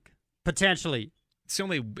next week, potentially. It's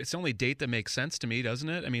the only date that makes sense to me, doesn't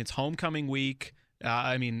it? I mean, it's homecoming week.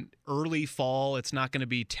 I mean, early fall. It's not going to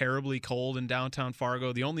be terribly cold in downtown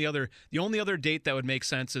Fargo. The only other date that would make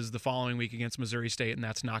sense is the following week against Missouri State, and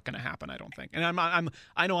that's not going to happen, I don't think. And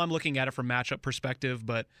I know I'm looking at it from matchup perspective,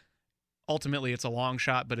 but ultimately it's a long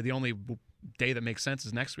shot. But the only day that makes sense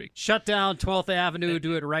is next week. Shut down 12th Avenue,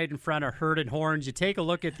 do it right in front of Herd and Horns. You take a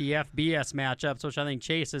look at the FBS matchups, which I think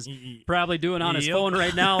Chase is probably doing on his phone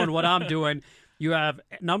right now, and what I'm doing. You have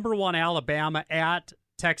number 1 Alabama at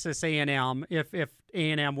Texas A&M. If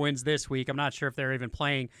A&M wins this week, I'm not sure if they're even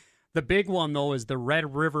playing. The big one, though, is the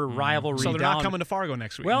Red River rivalry. So they're not coming to Fargo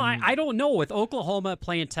next week. Well, I don't know. With Oklahoma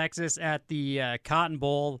playing Texas at the Cotton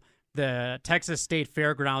Bowl, the Texas State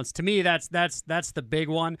Fairgrounds, to me, that's the big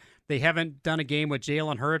one. They haven't done a game with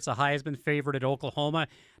Jalen Hurts, a Heisman favorite at Oklahoma.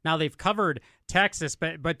 Now they've covered Texas,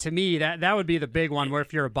 but to me that would be the big one. Where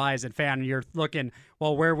if you're a Bison fan and you're looking,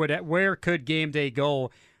 well, where could game day go?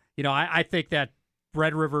 You know, I think that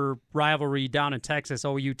Red River rivalry down in Texas,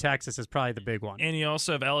 OU Texas, is probably the big one. And you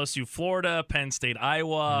also have LSU Florida, Penn State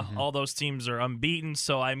Iowa. All those teams are unbeaten.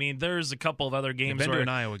 So, I mean, there's a couple of other games. They've been to an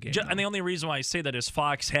Iowa game. And the only reason why I say that is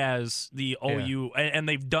Fox has the OU, and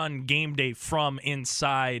they've done game day from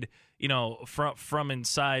inside, you know, from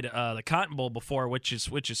inside the Cotton Bowl before, which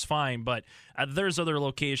is fine. But there's other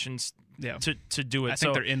locations to do it. I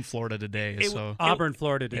think they're in Florida today. Auburn,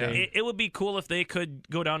 Florida today. It would be cool if they could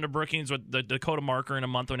go down to Brookings with the Dakota Marker in a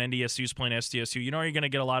month when NDSU's playing SDSU. You know you're going to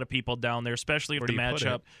get a lot of people down there, especially if the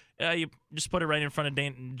matchup. You just put it right in front of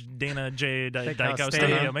Dana J. Dykow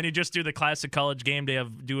Stadium, and you just do the classic college game day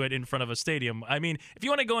of do it in front of a stadium. I mean, if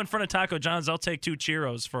you want to go in front of Taco John's, I'll take 2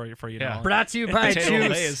 churros for you. Now. Brought to you by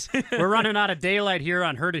Juice. We're running out of daylight here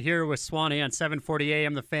on Heard It Here with Swanee on 740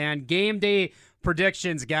 AM The Fan. Game day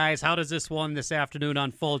predictions, guys. How does this one this afternoon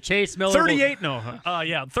unfold? Chase Miller. 38?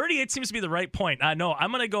 38 seems to be the right point. No, I'm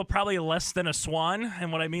going to go probably less than a Swan,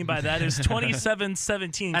 and what I mean by that is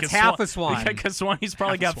 27-17. That's half a Swan. Because Swanee's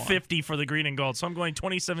probably got 50 for the green and gold, so I'm going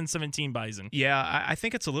 27-17 Bison. Yeah, I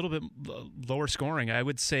think it's a little bit lower scoring. I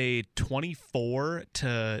would say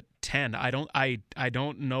 24-10. I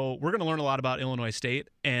don't know. We're going to learn a lot about Illinois State,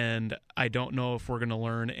 and I don't know if we're going to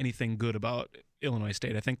learn anything good about Illinois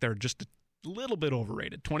State. I think they're just a little bit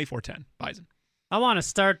overrated. 24-10 Bison. I want to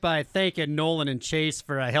start by thanking Nolan and Chase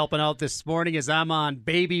for helping out this morning as I'm on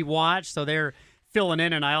baby watch, so they're filling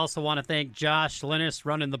in. And I also want to thank Josh Linus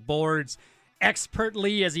running the boards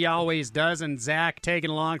expertly as he always does, and Zach tagging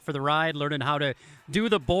along for the ride, learning how to do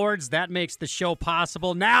the boards. That makes the show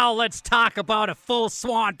possible. Now let's talk about a full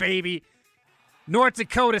Swan, baby. North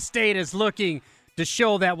Dakota State is looking to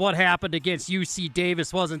show that what happened against UC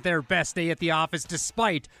Davis wasn't their best day at the office,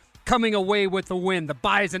 despite coming away with the win. The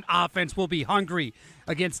Bison offense will be hungry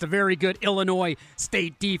against a very good Illinois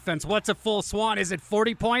State defense. What's a full Swan? Is it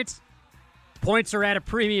 40 points? Points are at a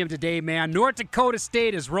premium today, man. North Dakota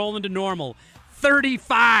State is rolling to normal.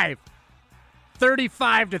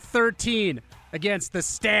 35-13 against the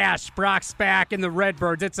Stash, Brock Spack, and the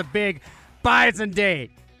Redbirds. It's a big Bison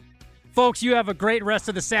day. Folks, you have a great rest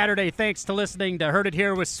of the Saturday. Thanks to listening to Heard It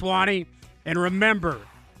Here with Swanee. And remember,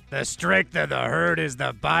 the strength of the herd is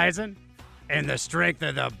the bison, and the strength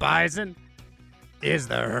of the bison is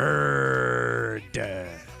the herd.